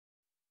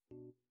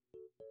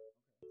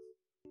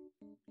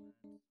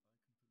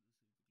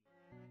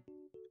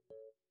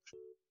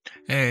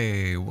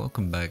Hey,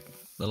 welcome back.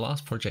 The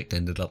last project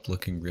ended up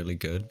looking really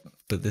good,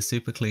 but the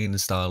super clean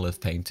style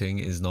of painting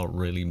is not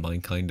really my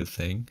kind of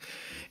thing.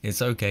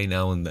 It's okay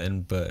now and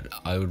then, but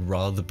I would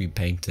rather be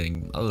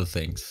painting other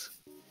things.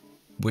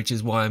 Which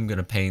is why I'm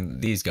gonna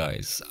paint these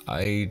guys.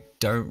 I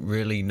don't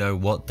really know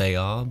what they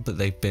are, but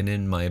they've been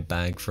in my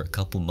bag for a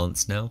couple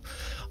months now.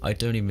 I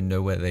don't even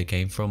know where they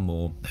came from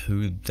or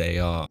who they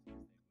are.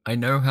 I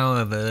know,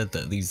 however,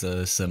 that these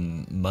are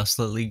some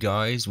muscly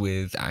guys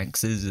with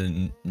axes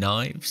and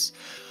knives,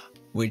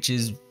 which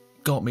has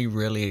got me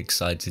really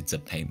excited to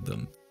paint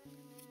them.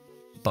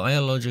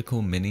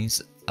 Biological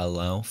minis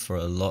allow for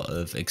a lot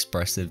of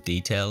expressive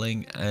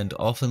detailing and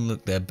often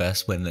look their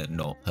best when they're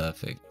not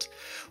perfect,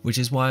 which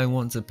is why I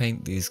want to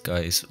paint these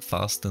guys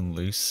fast and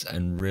loose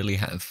and really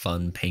have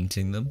fun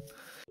painting them.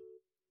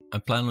 I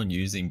plan on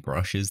using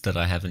brushes that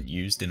I haven't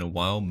used in a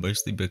while,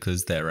 mostly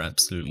because they're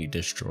absolutely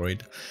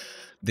destroyed.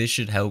 This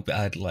should help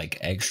add like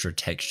extra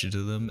texture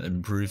to them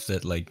and prove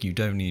that like you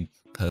don't need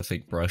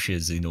perfect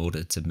brushes in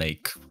order to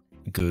make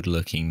good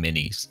looking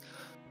minis.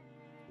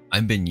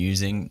 I've been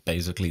using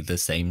basically the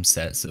same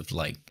sets of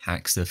like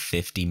packs of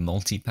 50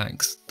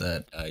 multi-packs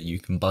that you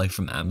can buy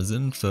from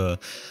Amazon for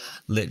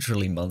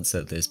literally months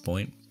at this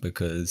point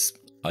because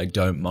I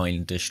don't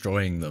mind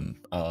destroying them.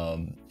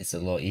 It's a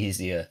lot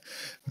easier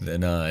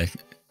than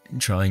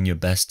trying your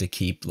best to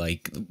keep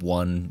like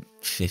one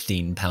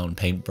 15-pound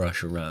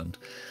paintbrush around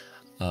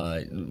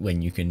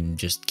when you can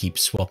just keep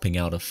swapping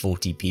out a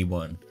 40p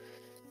one.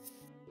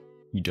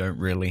 You don't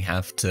really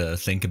have to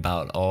think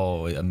about,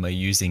 oh, am I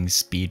using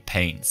speed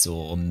paints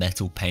or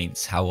metal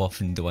paints? How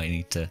often do I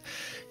need to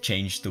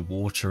change the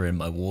water in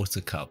my water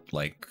cup?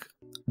 Like,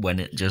 when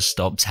it just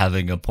stops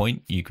having a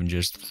point, you can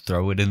just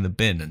throw it in the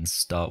bin and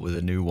start with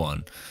a new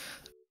one.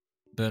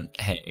 But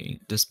hey,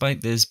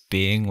 despite this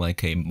being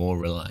like a more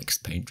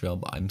relaxed paint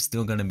job, I'm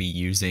still going to be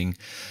using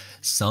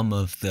some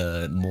of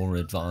the more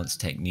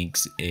advanced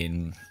techniques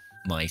in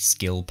my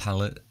skill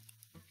palette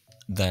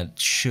that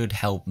should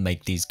help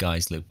make these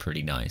guys look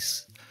pretty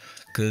nice,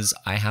 because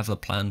I have a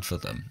plan for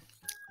them.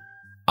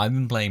 I've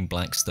been playing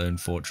Blackstone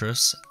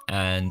Fortress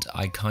and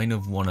I kind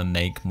of want to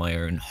make my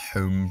own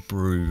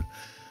homebrew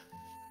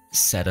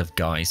set of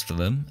guys for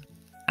them,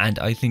 and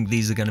I think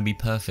these are going to be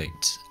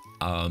perfect.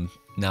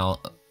 Now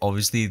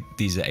obviously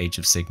these are Age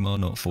of Sigmar,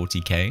 not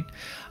 40k,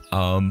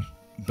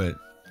 but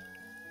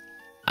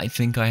I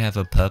think I have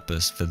a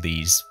purpose for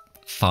these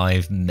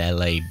 5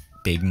 melee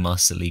big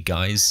muscly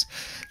guys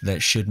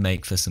that should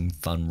make for some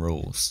fun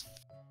rules.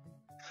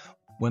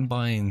 When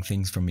buying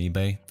things from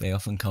eBay, they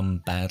often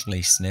come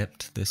badly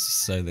snipped, this is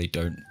so they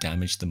don't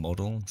damage the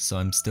model, so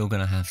I'm still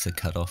going to have to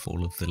cut off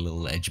all of the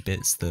little edge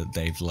bits that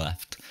they've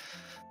left.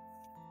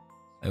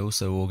 I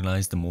also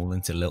organised them all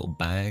into little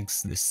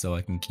bags, this so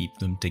I can keep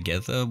them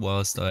together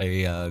whilst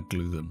I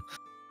glue them.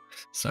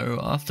 So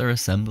after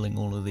assembling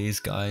all of these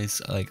guys,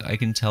 like I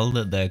can tell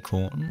that they're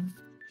corn,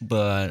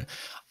 but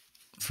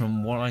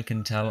from what I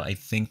can tell, I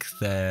think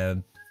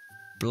they're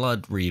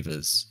blood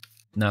reavers.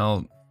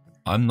 Now,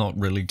 I'm not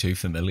really too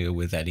familiar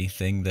with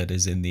anything that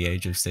is in the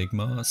Age of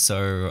Sigmar,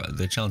 so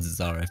the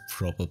chances are I've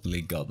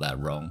probably got that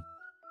wrong.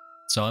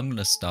 So I'm going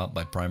to start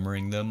by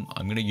primering them.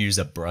 I'm going to use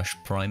a brush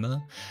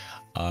primer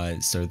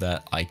so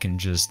that I can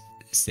just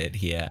sit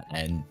here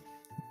and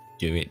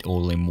do it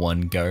all in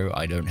one go.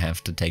 I don't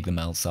have to take them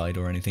outside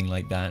or anything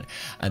like that.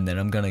 And then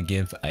I'm going to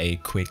give a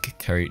quick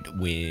coat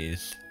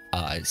with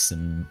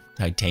some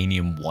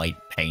titanium white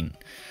paint.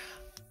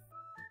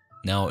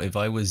 Now, if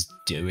I was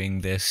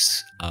doing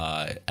this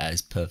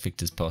as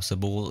perfect as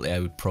possible, I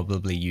would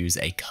probably use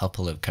a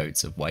couple of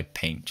coats of white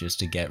paint just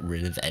to get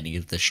rid of any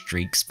of the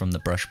streaks from the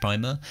brush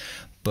primer,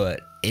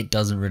 but it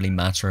doesn't really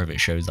matter if it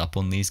shows up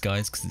on these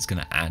guys because it's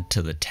going to add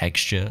to the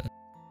texture.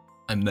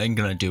 I'm then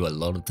going to do a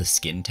lot of the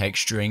skin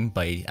texturing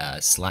by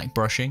slack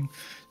brushing.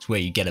 It's where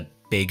you get a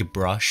big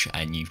brush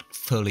and you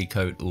fully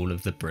coat all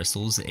of the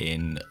bristles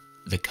in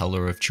the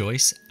color of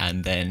choice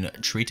and then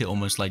treat it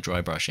almost like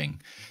dry brushing.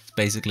 It's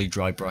basically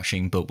dry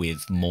brushing but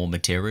with more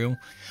material.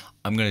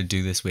 I'm going to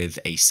do this with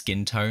a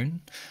skin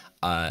tone,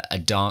 a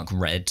dark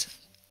red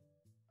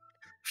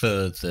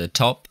for the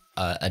top,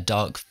 a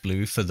dark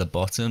blue for the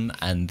bottom,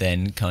 and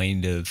then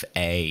kind of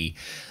a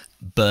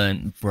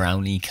burnt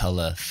browny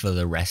color for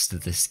the rest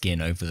of the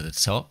skin over the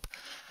top.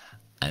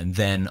 And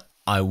then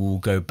I will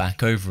go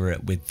back over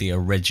it with the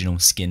original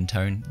skin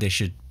tone. This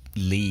should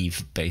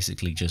leave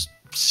basically just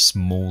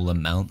small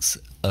amounts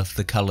of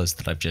the colors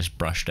that I've just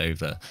brushed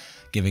over,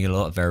 giving a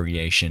lot of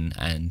variation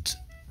and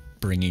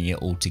bringing it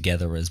all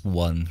together as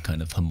one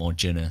kind of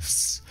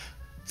homogeneous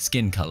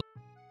skin color.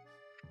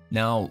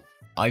 Now,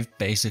 I've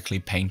basically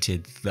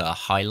painted the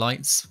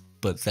highlights,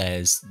 but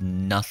there's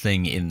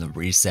nothing in the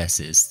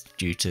recesses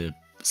due to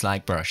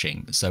slag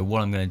brushing. So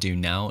what I'm going to do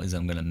now is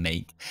I'm going to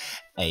make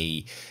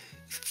a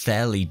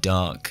fairly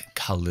dark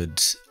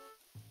colored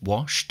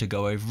wash to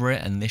go over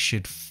it, and this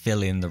should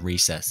fill in the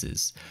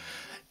recesses.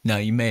 Now,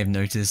 you may have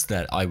noticed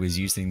that I was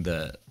using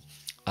the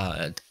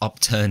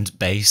upturned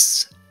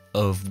base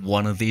of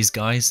one of these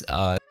guys.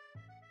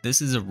 This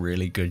is a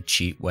really good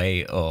cheap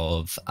way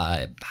of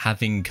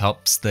having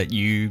cups that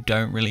you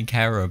don't really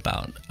care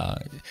about.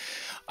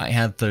 I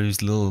have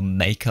those little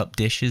makeup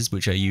dishes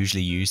which are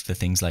usually used for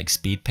things like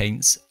speed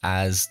paints,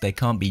 as they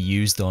can't be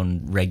used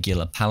on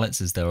regular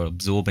palettes as they'll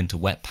absorb into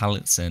wet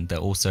palettes, and they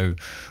also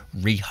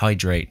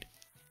rehydrate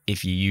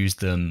if you use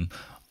them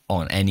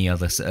on any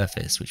other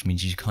surface, which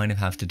means you kind of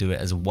have to do it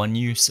as a one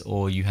use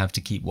or you have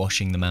to keep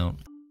washing them out.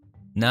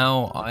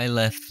 Now, I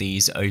left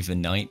these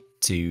overnight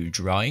to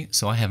dry,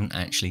 so I haven't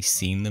actually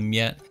seen them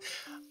yet.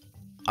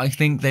 I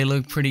think they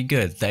look pretty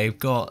good. They've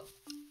got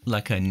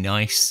like a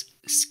nice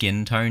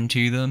skin tone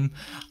to them,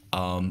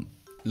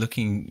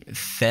 looking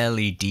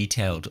fairly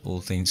detailed, all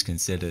things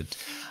considered.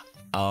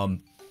 And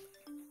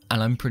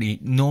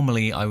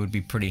normally I would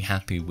be pretty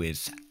happy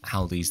with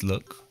how these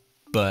look,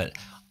 but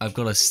I've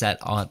got a set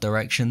art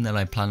direction that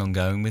I plan on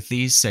going with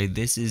these, so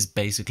this is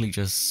basically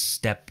just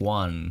step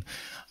one.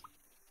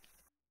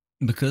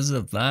 Because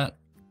of that,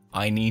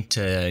 I need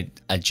to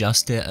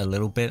adjust it a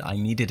little bit. I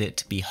needed it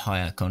to be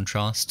higher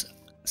contrast.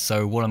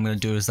 So what I'm going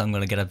to do is I'm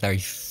going to get a very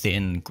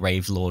thin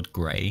Gravelord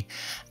grey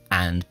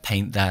and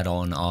paint that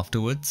on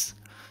afterwards.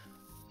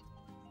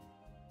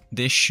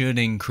 This should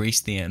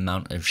increase the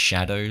amount of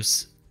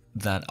shadows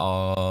that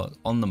are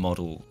on the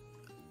model,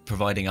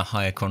 providing a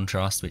higher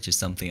contrast, which is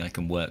something I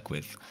can work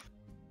with.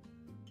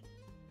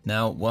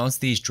 Now,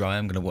 whilst these dry,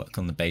 I'm going to work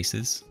on the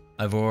bases.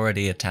 I've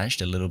already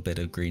attached a little bit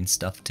of green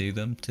stuff to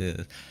them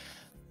to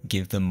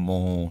give them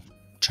more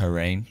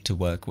terrain to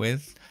work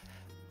with.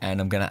 And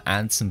I'm going to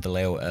add some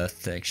Vallejo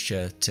earth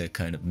texture to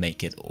kind of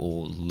make it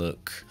all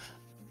look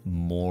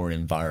more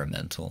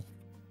environmental.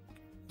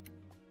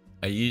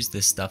 I use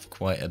this stuff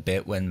quite a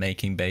bit when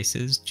making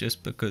bases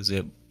just because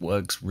it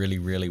works really,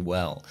 really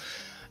well.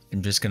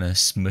 I'm just going to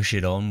smush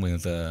it on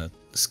with a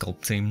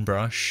sculpting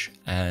brush,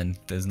 and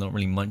there's not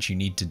really much you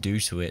need to do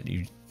to it.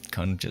 It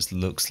kind of just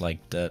looks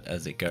like dirt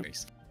as it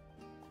goes.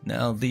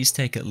 Now, these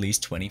take at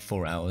least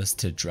 24 hours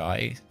to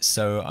dry,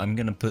 so I'm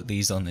going to put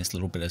these on this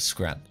little bit of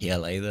scrap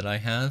PLA that I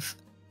have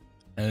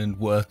and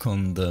work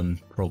on them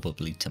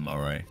probably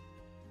tomorrow.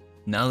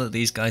 Now that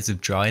these guys have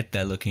dried,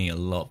 they're looking a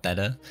lot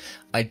better.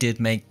 I did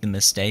make the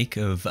mistake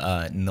of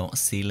not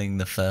sealing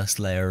the first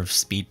layer of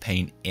speed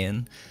paint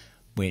in,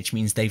 which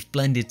means they've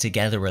blended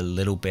together a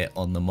little bit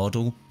on the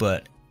model,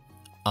 but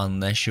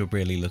unless you're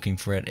really looking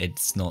for it,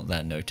 it's not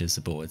that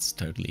noticeable. It's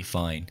totally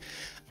fine.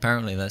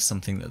 Apparently that's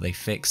something that they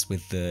fixed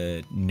with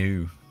the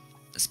new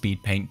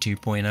Speed Paint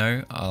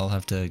 2.0. I'll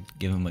have to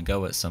give them a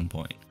go at some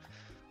point.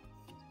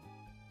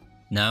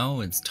 Now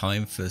it's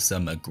time for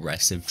some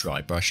aggressive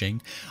dry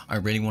brushing. I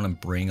really want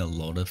to bring a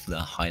lot of the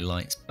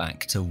highlights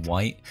back to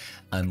white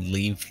and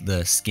leave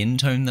the skin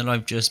tone that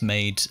I've just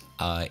made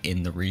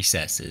in the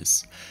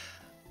recesses.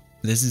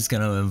 This is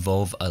going to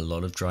involve a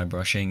lot of dry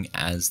brushing,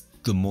 as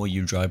the more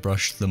you dry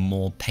brush, the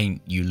more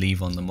paint you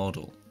leave on the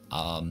model.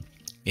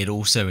 It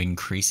also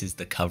increases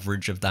the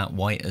coverage of that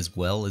white as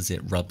well, as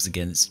it rubs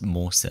against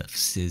more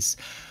surfaces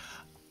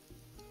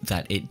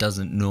that it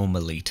doesn't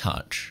normally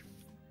touch.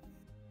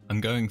 I'm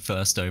going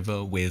first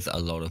over with a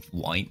lot of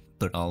white,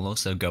 but I'll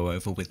also go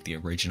over with the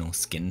original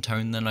skin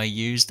tone that I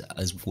used,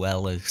 as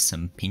well as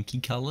some pinky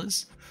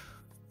colours.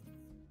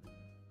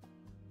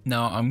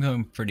 Now, I'm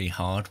going pretty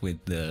hard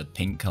with the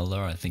pink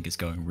colour. I think it's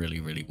going really,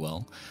 really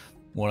well.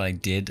 What I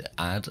did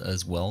add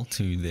as well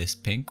to this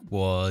pink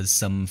was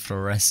some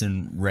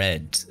fluorescent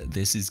red.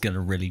 This is going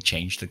to really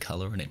change the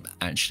colour, and it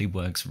actually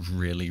works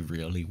really,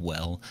 really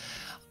well,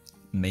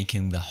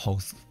 making the whole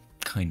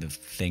kind of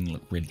thing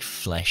look really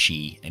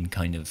fleshy and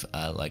kind of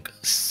like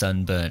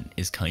sunburnt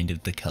is kind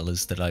of the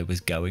colours that I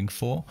was going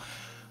for.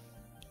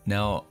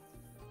 Now,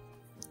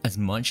 as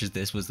much as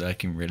this was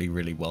working really,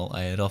 really well,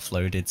 I had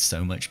offloaded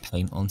so much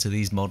paint onto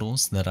these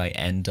models that I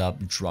end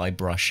up dry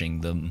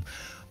brushing them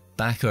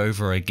back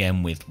over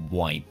again with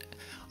white.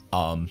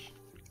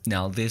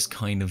 Now this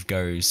kind of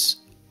goes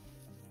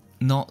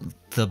not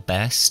the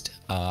best.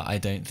 I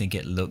don't think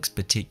it looks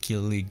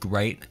particularly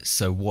great,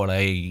 so what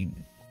I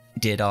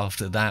did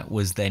after that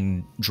was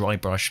then dry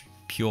brush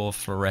pure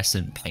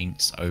fluorescent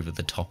paints over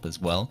the top as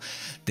well.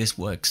 This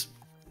works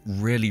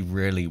really,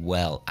 really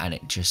well, and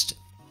it just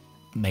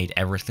made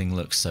everything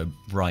look so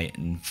bright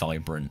and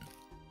vibrant.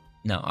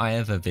 Now, I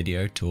have a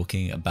video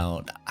talking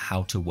about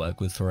how to work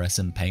with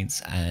fluorescent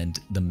paints, and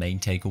the main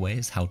takeaway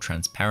is how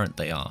transparent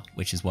they are,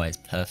 which is why it's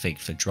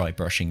perfect for dry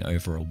brushing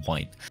over a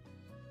white.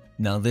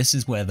 Now, this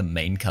is where the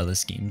main color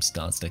scheme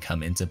starts to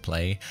come into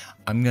play.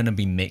 I'm going to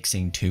be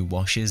mixing two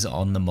washes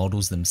on the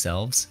models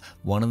themselves.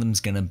 One of them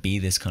is going to be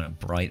this kind of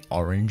bright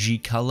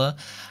orangey color,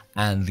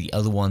 and the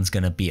other one's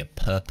going to be a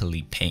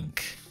purpley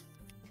pink.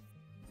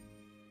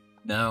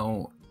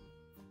 Now,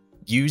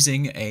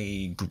 using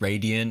a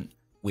gradient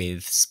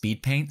with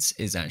speed paints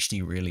is actually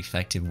a really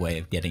effective way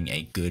of getting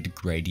a good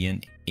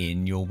gradient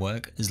in your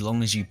work. As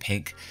long as you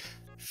pick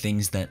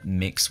things that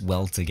mix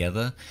well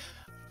together,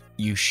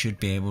 you should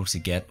be able to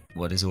get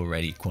what is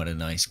already quite a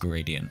nice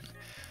gradient.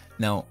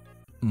 Now,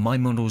 My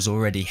models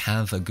already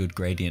have a good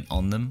gradient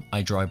on them.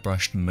 I dry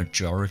brushed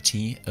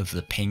majority of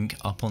the pink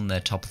up on their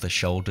top of the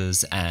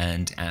shoulders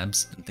and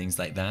abs and things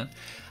like that,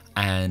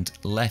 and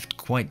left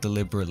quite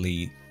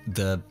deliberately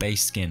the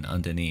base skin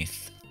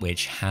underneath,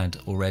 which had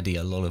already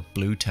a lot of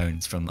blue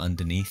tones from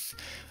underneath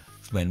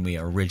when we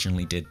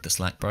originally did the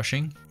slack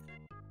brushing.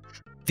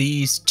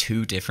 These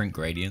two different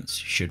gradients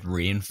should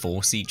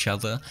reinforce each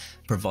other,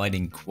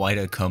 providing quite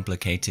a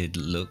complicated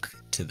look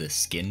to the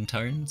skin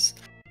tones.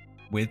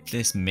 With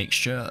this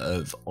mixture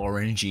of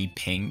orangey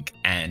pink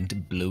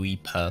and bluey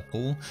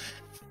purple,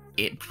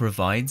 it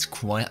provides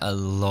quite a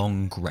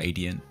long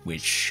gradient,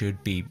 which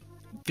should be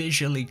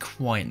visually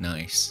quite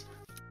nice.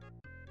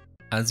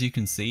 As you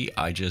can see,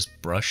 I just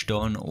brushed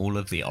on all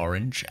of the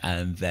orange,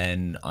 and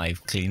then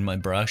I've cleaned my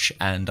brush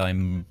and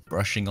I'm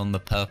brushing on the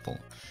purple.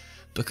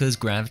 Because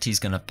gravity's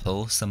gonna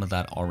pull some of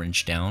that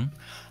orange down,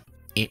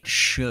 it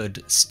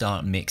should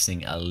start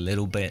mixing a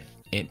little bit.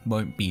 It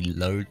won't be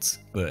loads,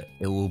 but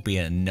it will be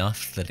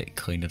enough that it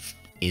kind of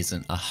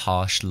isn't a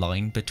harsh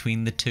line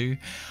between the two.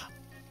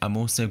 I'm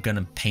also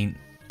gonna paint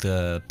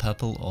the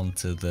purple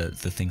onto the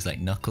things like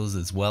knuckles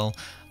as well.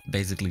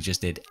 Basically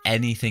just did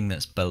anything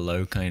that's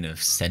below kind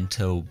of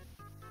center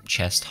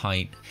chest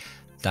height,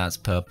 that's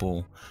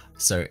purple.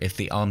 So if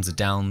the arms are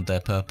down,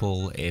 they're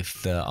purple.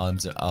 If the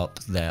arms are up,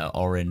 they're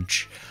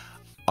orange.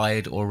 I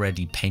had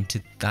already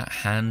painted that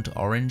hand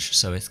orange,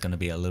 so it's going to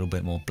be a little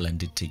bit more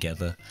blended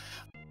together,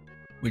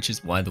 which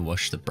is why the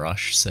wash the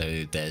brush,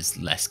 so there's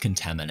less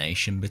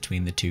contamination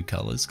between the two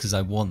colors, because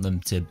I want them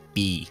to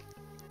be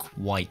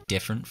quite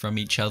different from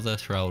each other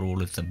throughout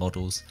all of the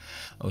models.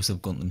 I also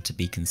want them to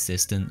be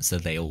consistent so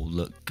they all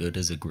look good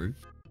as a group.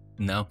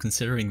 Now,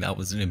 considering that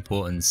was an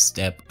important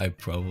step, I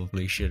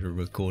probably should have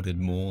recorded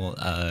more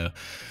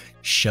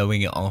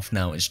showing it off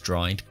now it's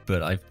dried,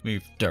 but I've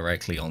moved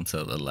directly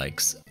onto the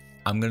legs.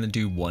 I'm going to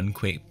do one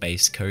quick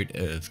base coat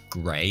of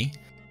grey.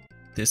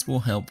 This will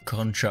help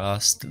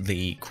contrast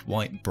the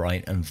quite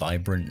bright and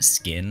vibrant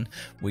skin.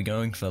 We're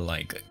going for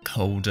like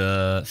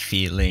colder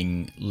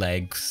feeling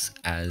legs,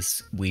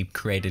 as we've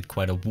created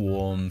quite a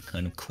warm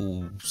kind of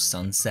cool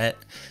sunset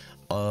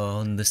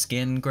on the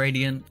skin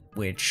gradient,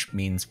 which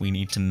means we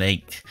need to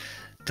make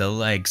the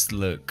legs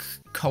look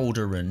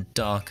colder and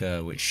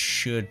darker, which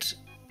should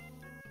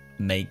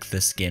make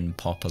the skin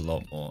pop a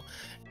lot more.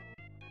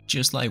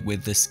 Just like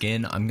with the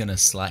skin, I'm gonna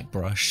slack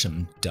brush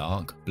some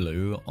dark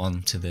blue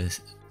onto the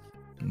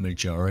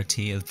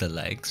majority of the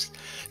legs.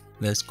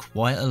 There's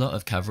quite a lot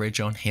of coverage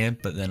on here,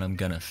 but then I'm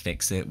gonna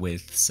fix it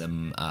with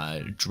some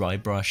dry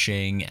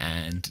brushing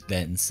and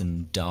then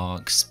some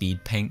dark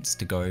speed paints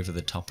to go over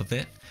the top of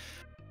it.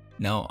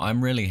 Now,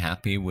 I'm really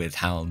happy with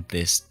how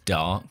this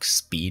dark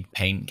speed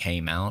paint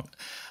came out.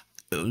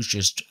 It was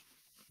just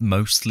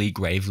mostly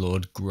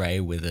Gravelord grey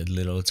with a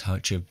little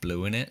touch of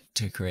blue in it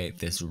to create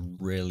this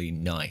really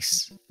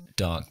nice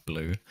dark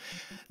blue.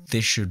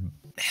 This should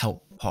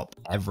help pop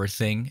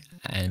everything,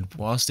 and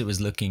whilst it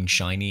was looking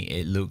shiny,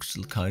 it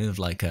looked kind of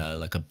like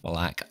a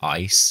black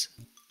ice.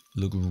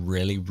 Looked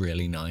really,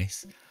 really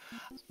nice.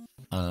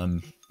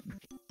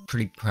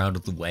 Pretty proud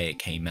of the way it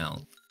came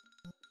out.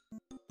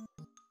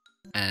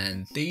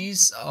 And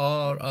these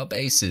are our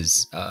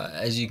bases.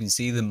 As you can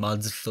see, the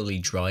mud's fully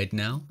dried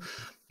now,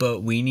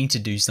 but we need to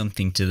do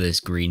something to this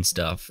green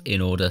stuff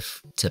in order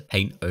to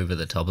paint over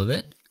the top of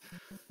it.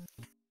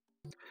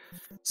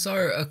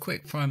 So a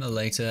quick primer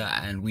later,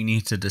 and we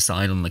need to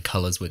decide on the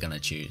colors we're going to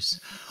choose.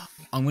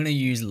 I'm going to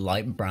use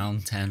light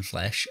brown tan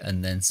flesh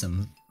and then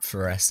some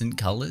fluorescent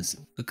colors,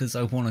 because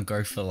I want to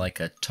go for like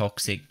a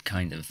toxic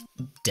kind of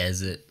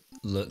desert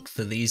look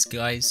for these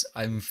guys.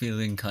 I'm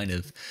feeling kind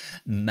of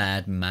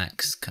Mad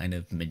Max kind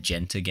of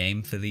magenta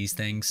game for these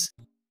things.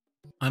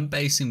 I'm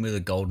basing with a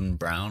golden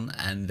brown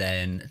and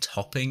then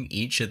topping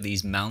each of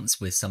these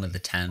mounts with some of the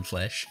tan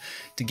flesh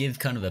to give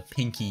kind of a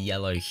pinky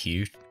yellow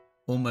hue,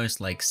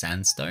 almost like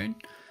sandstone.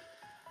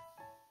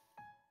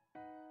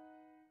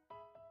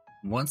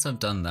 Once I've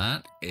done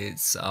that,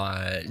 it's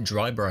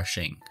dry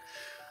brushing.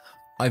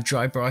 I've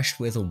dry brushed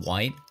with a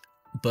white,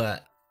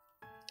 but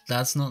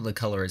that's not the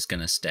color it's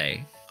gonna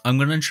stay. I'm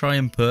gonna try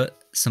and put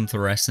some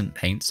fluorescent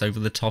paints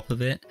over the top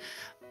of it,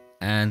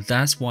 and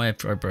that's why I've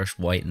dry brushed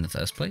white in the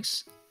first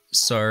place,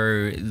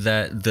 so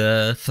that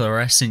the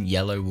fluorescent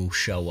yellow will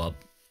show up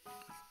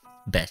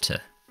better.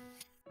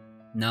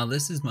 Now,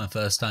 this is my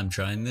first time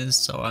trying this,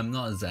 so I'm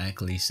not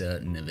exactly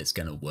certain if it's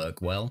gonna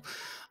work well,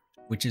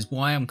 which is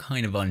why I'm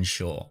kind of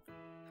unsure.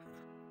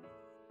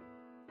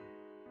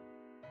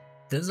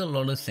 There's a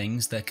lot of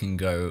things that can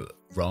go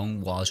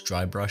wrong whilst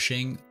dry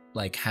brushing,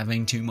 like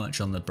having too much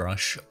on the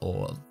brush,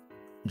 or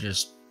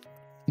just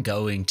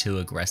going too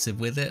aggressive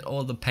with it,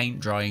 or the paint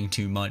drying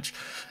too much.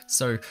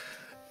 So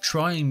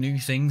trying new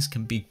things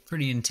can be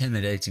pretty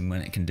intimidating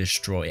when it can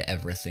destroy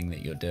everything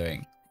that you're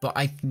doing. But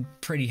I'm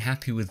pretty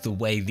happy with the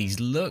way these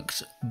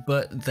looked,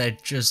 but they're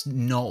just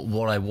not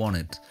what I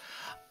wanted.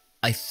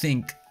 I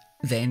think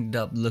they ended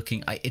up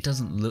looking, it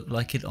doesn't look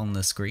like it on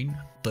the screen,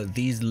 but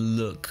these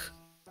look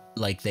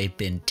like they've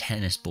been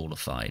tennis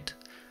ballified.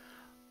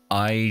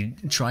 I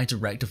tried to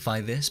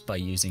rectify this by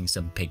using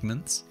some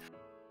pigments.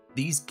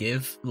 These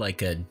give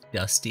like a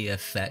dusty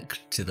effect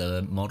to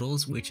the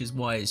models, which is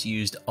why it's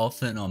used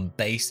often on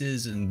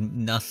bases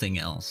and nothing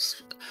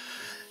else.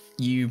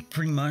 You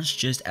pretty much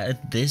just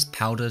add this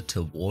powder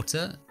to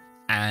water,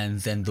 and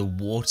then the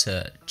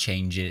water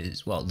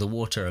changes, well, the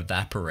water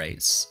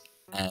evaporates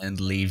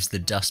and leaves the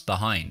dust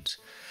behind.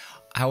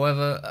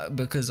 However,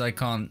 because I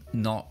can't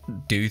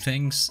not do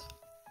things,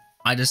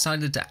 I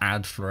decided to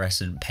add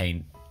fluorescent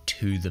paint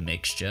to the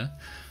mixture,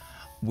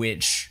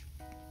 which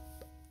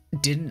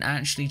didn't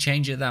actually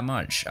change it that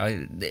much.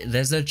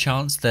 There's a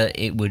chance that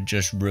it would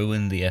just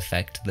ruin the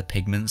effect of the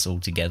pigments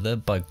altogether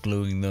by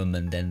gluing them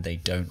and then they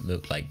don't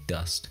look like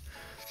dust.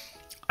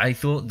 I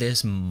thought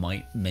this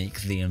might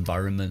make the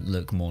environment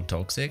look more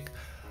toxic,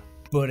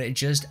 but it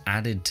just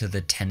added to the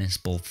tennis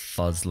ball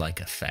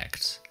fuzz-like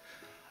effect.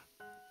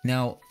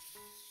 Now,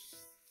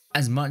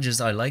 as much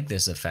as I like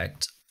this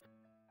effect,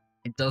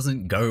 it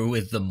doesn't go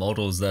with the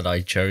models that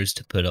I chose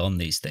to put on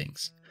these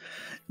things.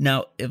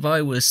 Now, if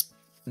I was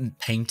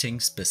painting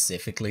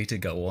specifically to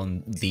go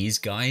on these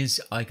guys,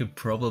 I could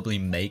probably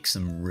make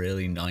some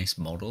really nice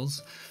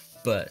models,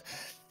 but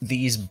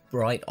these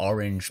bright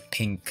orange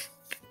pink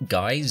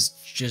guys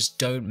just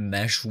don't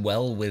mesh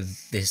well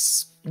with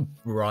this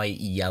bright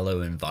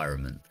yellow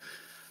environment.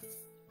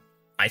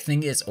 I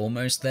think it's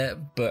almost there,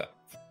 but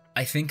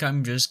I think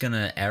I'm just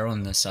gonna err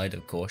on the side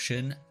of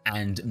caution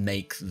and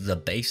make the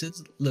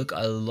bases look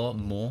a lot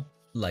more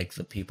like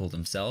the people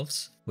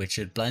themselves, which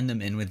should blend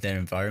them in with their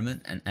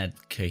environment and add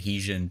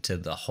cohesion to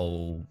the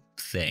whole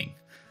thing.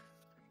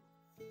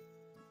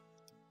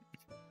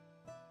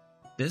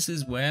 This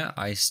is where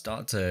I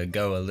start to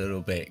go a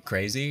little bit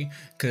crazy,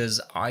 because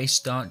I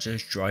start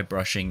just dry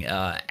brushing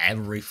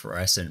every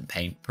fluorescent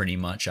paint pretty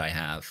much I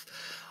have.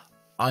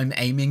 I'm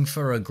aiming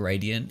for a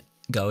gradient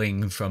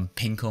going from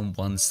pink on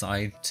one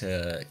side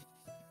to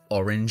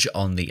orange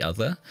on the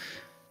other,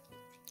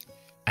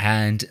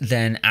 and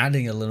then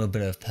adding a little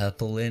bit of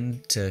purple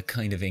in to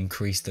kind of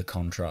increase the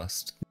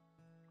contrast.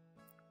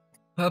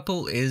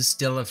 Purple is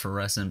still a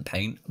fluorescent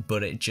paint,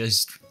 but it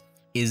just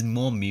is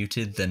more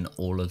muted than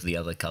all of the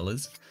other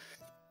colors.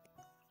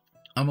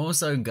 I'm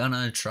also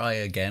gonna try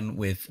again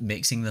with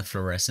mixing the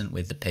fluorescent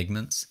with the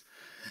pigments.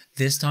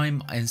 This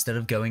time, instead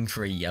of going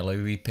for a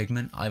yellowy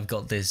pigment, I've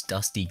got this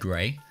dusty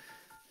gray.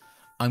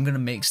 I'm gonna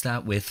mix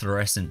that with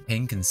fluorescent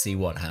pink and see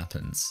what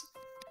happens.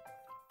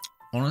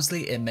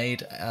 Honestly, it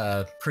made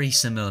a pretty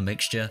similar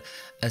mixture,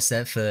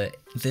 except for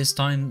this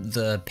time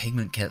the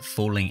pigment kept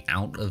falling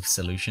out of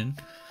solution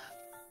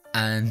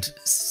and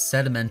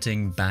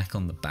sedimenting back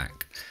on the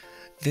back.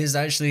 This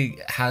actually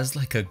has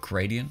like a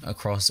gradient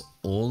across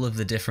all of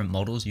the different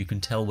models. You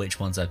can tell which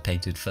ones I've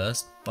painted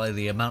first by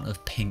the amount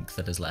of pink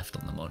that is left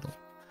on the model.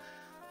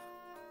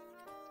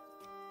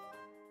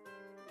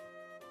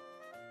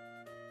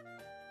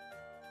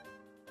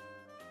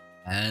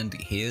 And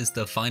here's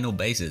the final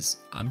bases.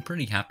 I'm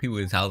pretty happy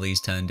with how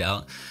these turned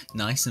out.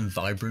 Nice and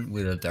vibrant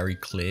with a very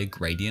clear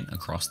gradient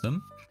across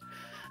them.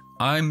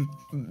 I'm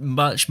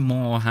much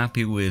more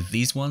happy with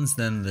these ones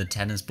than the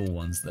tennis ball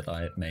ones that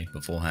I had made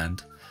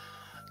beforehand.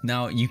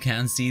 Now, you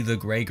can see the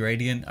grey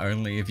gradient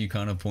only if you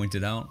kind of point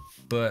it out,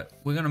 but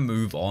we're going to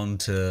move on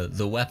to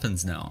the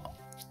weapons now.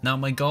 Now,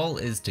 my goal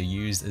is to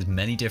use as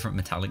many different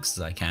metallics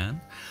as I can,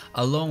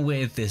 along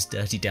with this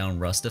dirty down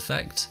rust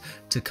effect,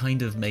 to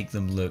kind of make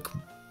them look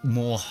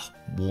more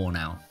worn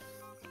out.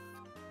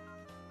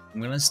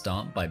 I'm going to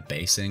start by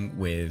basing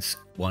with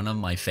one of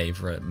my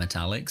favorite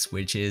metallics,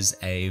 which is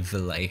a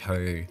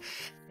Vallejo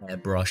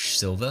airbrush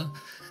silver.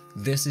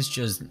 This is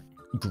just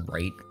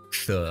great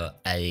for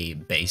a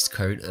base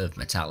coat of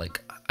metallic.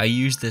 I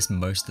use this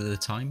most of the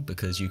time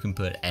because you can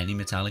put any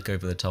metallic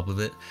over the top of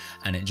it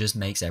and it just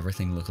makes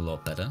everything look a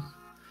lot better.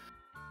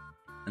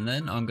 And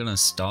then I'm going to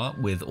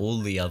start with all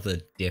the other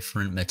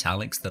different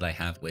metallics that I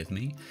have with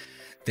me.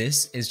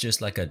 This is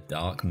just like a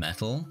dark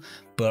metal,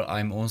 but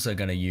I'm also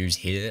going to use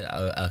here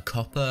a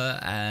copper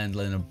and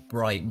then a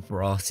bright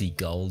brassy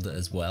gold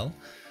as well.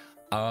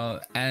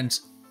 And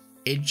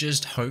it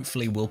just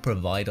hopefully will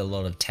provide a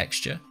lot of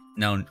texture.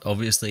 Now,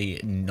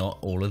 obviously not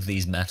all of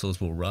these metals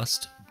will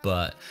rust,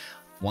 but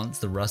once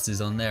the rust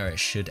is on there, it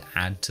should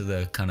add to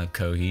the kind of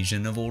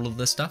cohesion of all of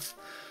the stuff.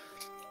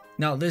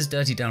 Now, this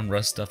dirty down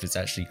rust stuff is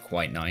actually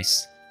quite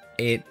nice.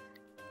 It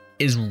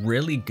is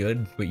really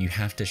good, but you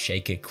have to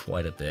shake it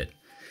quite a bit.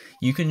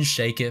 You can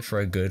shake it for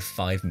a good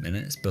 5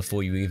 minutes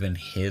before you even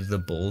hear the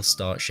balls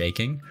start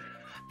shaking.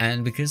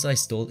 And because I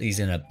stored these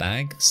in a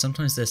bag,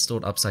 sometimes they're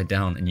stored upside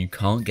down and you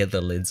can't get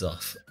the lids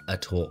off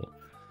at all.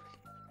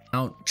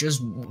 Now,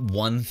 just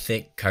one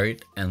thick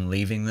coat and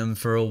leaving them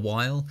for a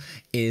while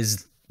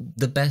is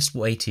the best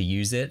way to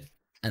use it,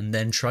 and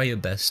then try your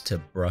best to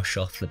brush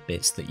off the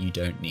bits that you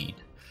don't need.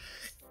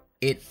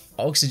 It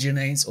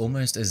oxygenates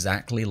almost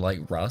exactly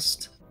like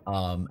rust,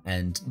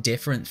 and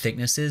different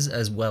thicknesses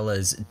as well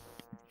as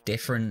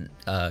different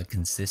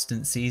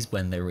consistencies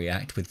when they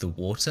react with the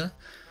water.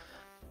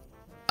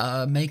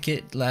 make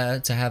it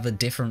to have a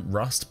different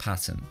rust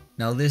pattern.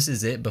 Now this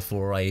is it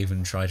before I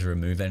even try to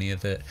remove any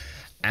of it,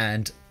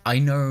 and I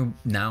know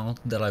now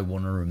that I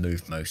want to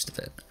remove most of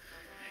it.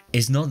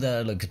 It's not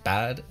that it looks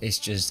bad, it's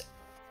just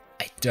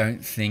I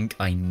don't think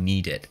I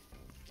need it.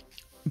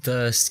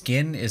 The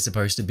skin is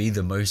supposed to be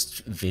the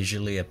most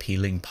visually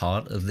appealing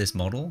part of this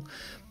model,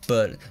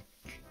 but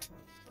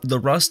the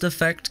rust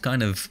effect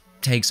kind of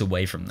takes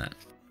away from that.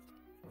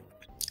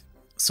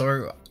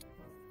 So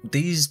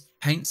these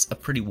paints are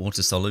pretty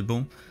water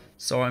soluble,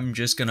 so I'm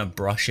just gonna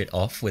brush it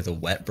off with a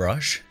wet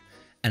brush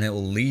and it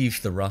will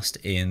leave the rust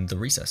in the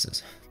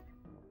recesses.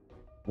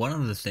 One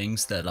of the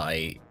things that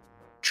I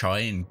try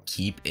and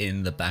keep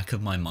in the back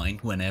of my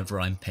mind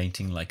whenever I'm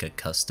painting like a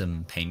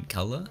custom paint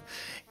color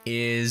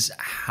is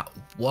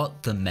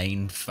what the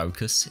main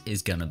focus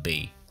is gonna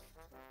be.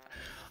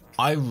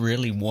 I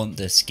really want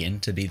the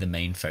skin to be the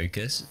main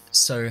focus,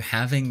 so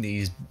having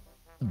these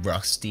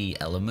rusty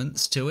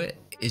elements to it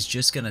is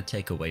just gonna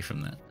take away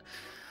from that.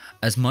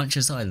 As much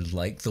as I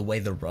like the way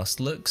the rust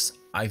looks,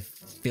 I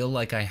feel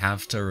like I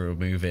have to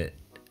remove it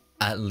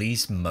at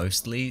least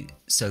mostly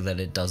so that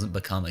it doesn't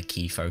become a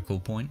key focal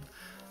point.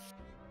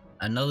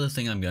 Another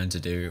thing I'm going to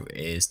do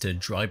is to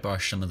dry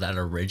brush some of that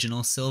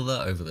original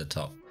silver over the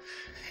top.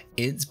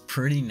 It's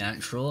pretty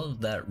natural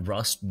that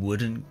rust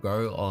wouldn't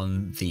grow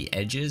on the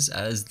edges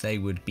as they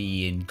would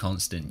be in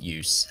constant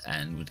use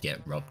and would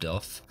get rubbed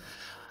off.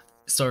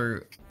 So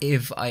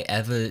if I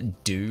ever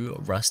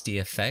do rusty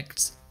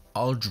effects,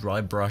 I'll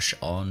dry brush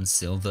on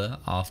silver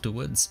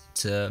afterwards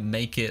to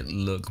make it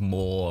look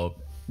more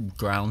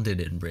grounded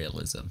in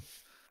realism.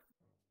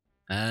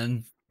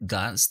 And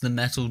that's the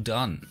metal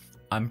done.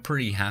 I'm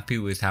pretty happy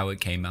with how it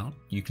came out.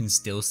 You can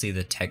still see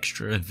the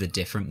texture of the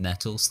different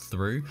metals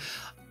through,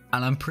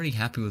 and I'm pretty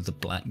happy with the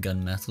black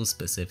gunmetal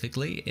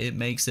specifically. It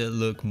makes it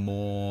look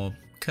more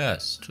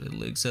cursed. It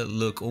makes it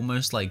look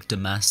almost like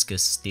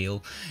Damascus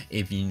steel,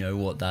 if you know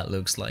what that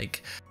looks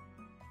like.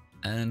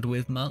 And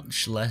with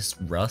much less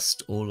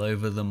rust all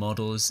over the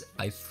models,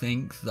 I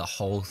think the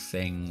whole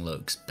thing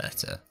looks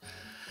better.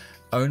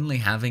 Only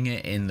having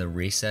it in the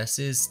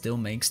recesses still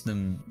makes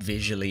them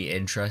visually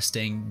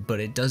interesting, but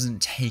it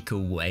doesn't take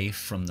away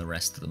from the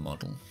rest of the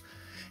model.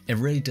 It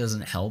really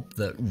doesn't help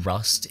that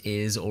rust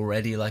is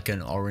already like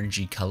an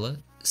orangey color,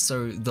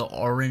 so the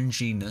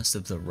oranginess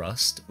of the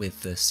rust with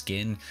the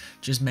skin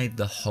just made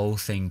the whole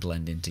thing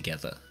blend in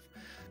together.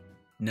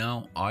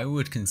 Now, I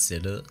would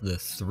consider the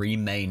three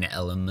main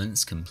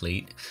elements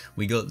complete.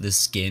 We got the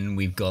skin,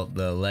 we've got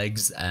the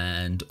legs,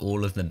 and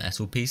all of the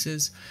metal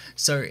pieces.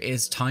 So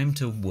it's time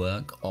to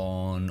work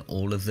on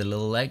all of the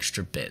little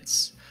extra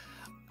bits.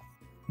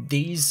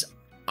 These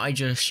I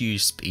just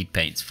use speed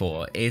paints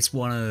for. It's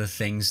one of the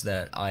things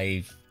that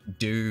I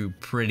do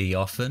pretty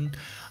often.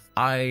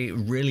 I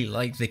really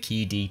like the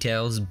key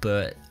details,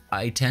 but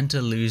I tend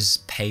to lose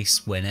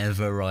pace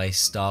whenever I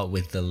start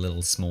with the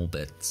little small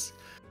bits.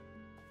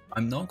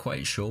 I'm not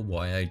quite sure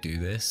why I do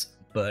this,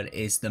 but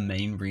it's the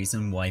main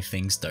reason why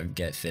things don't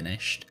get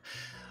finished.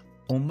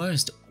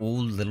 Almost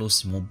all little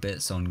small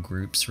bits on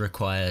groups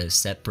require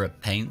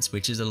separate paints,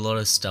 which is a lot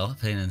of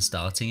stopping and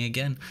starting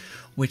again,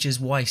 which is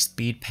why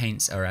speed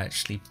paints are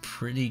actually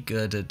pretty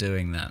good at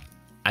doing that.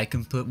 I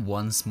can put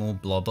one small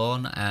blob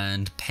on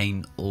and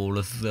paint all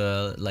of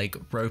the like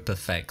rope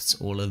effects,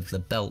 all of the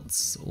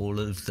belts, all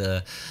of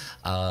the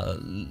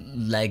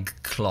leg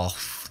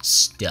cloth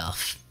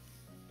stuff,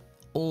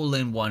 all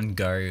in one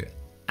go,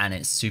 and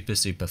it's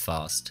super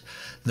fast.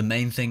 The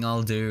main thing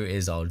I'll do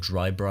is I'll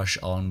dry brush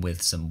on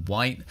with some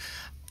white,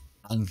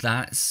 and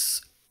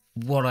that's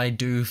what I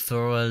do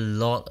for a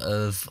lot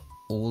of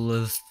all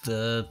of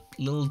the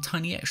little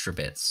tiny extra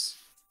bits.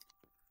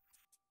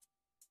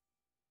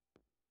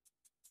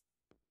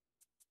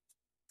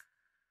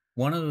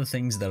 One of the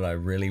things that I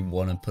really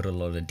want to put a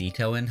lot of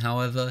detail in,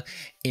 however,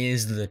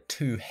 is the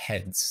two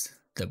heads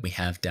that we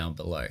have down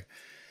below.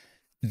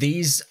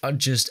 These are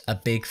just a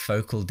big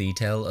focal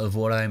detail of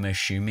what I'm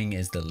assuming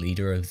is the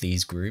leader of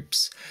these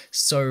groups,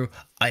 so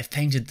I've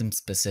painted them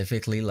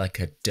specifically like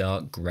a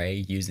dark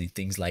grey using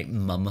things like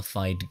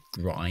mummified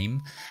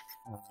grime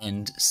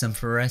and some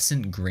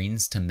fluorescent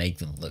greens to make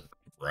them look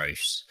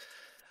gross.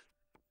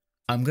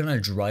 I'm gonna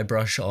dry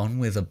brush on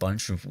with a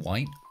bunch of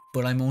white,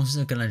 but I'm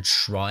also gonna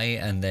try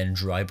and then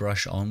dry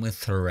brush on with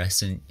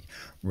fluorescent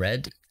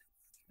red.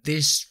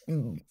 This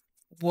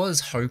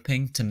was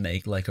hoping to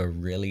make like a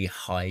really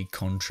high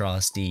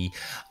contrasty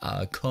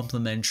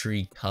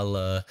complementary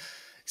color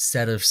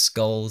set of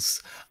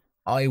skulls.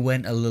 I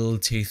went a little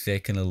too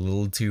thick and a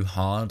little too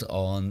hard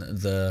on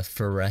the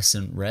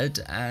fluorescent red,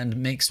 and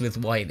mixed with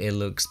white it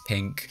looks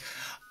pink.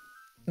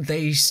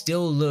 They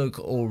still look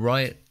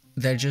alright,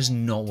 they're just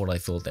not what I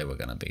thought they were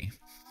gonna be.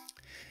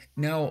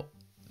 Now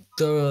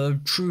the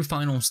true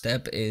final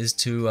step is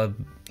to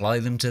apply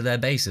them to their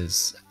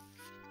bases.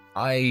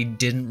 I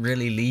didn't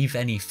really leave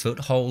any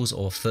footholes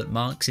or foot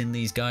marks in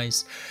these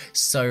guys,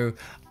 so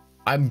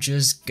I'm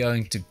just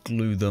going to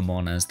glue them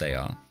on as they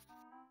are.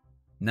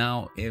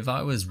 Now, if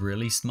I was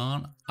really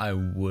smart, I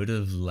would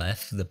have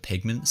left the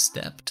pigment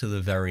step to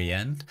the very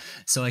end,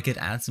 so I could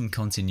add some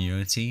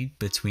continuity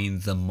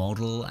between the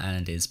model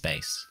and its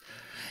base.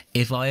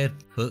 If I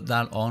had put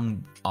that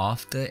on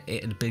after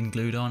it had been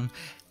glued on,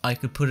 I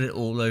could put it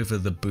all over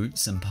the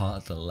boots and part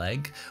of the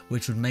leg,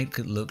 which would make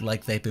it look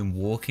like they've been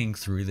walking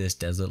through this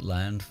desert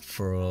land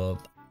for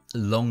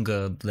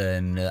longer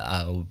than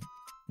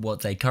what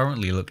they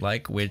currently look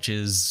like, which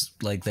is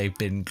like they've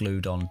been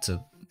glued onto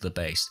the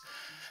base.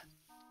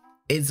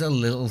 It's a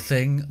little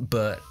thing,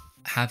 but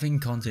having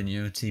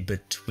continuity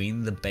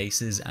between the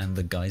bases and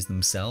the guys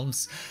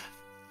themselves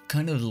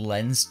kind of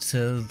lends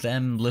to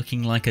them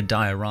looking like a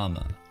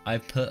diorama. I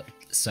put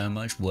so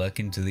much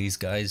work into these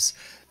guys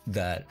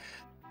that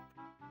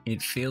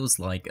it feels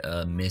like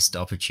a missed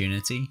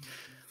opportunity.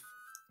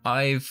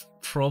 I've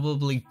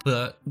probably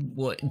put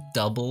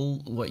double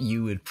what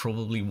you would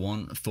probably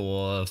want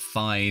for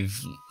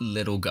 5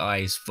 little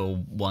guys for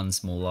 1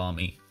 small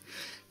army.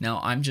 Now,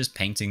 I'm just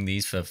painting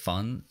these for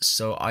fun,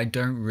 so I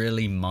don't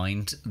really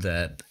mind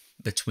that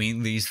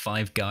between these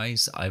 5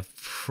 guys, I've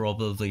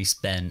probably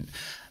spent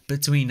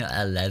between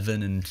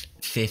 11 and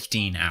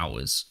 15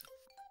 hours,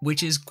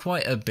 which is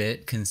quite a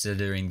bit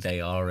considering they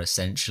are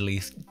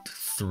essentially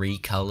 3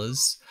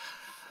 colors.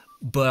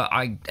 But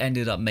I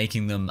ended up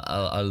making them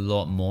a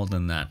lot more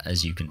than that,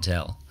 as you can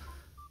tell.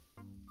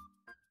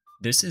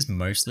 This is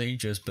mostly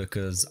just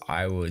because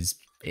I was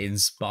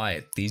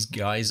inspired. These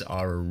guys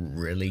are a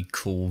really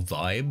cool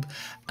vibe,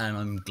 and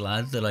I'm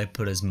glad that I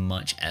put as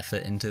much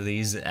effort into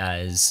these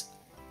as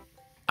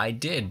I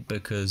did,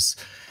 because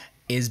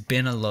it's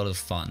been a lot of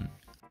fun.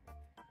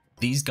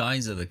 These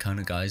guys are the kind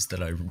of guys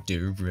that I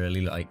do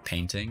really like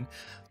painting,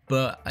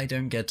 but I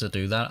don't get to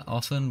do that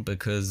often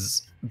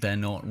because they're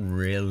not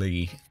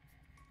really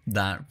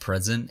that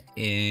present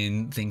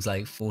in things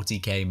like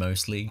 40k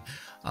mostly.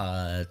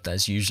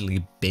 That's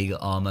usually big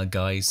armor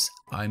guys.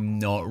 I'm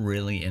not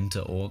really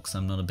into orcs.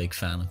 I'm not a big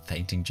fan of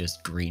painting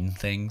just green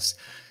things.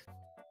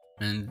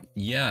 And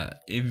yeah,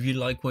 if you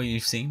like what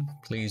you've seen,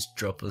 please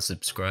drop a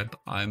subscribe.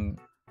 I'm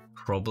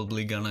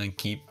probably gonna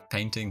keep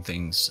painting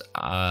things,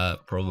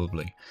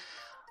 probably.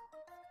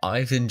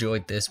 I've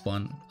enjoyed this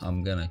one.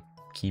 I'm gonna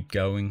keep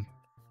going.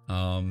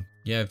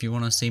 Yeah, if you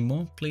want to see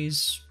more,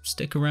 please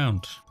stick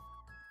around.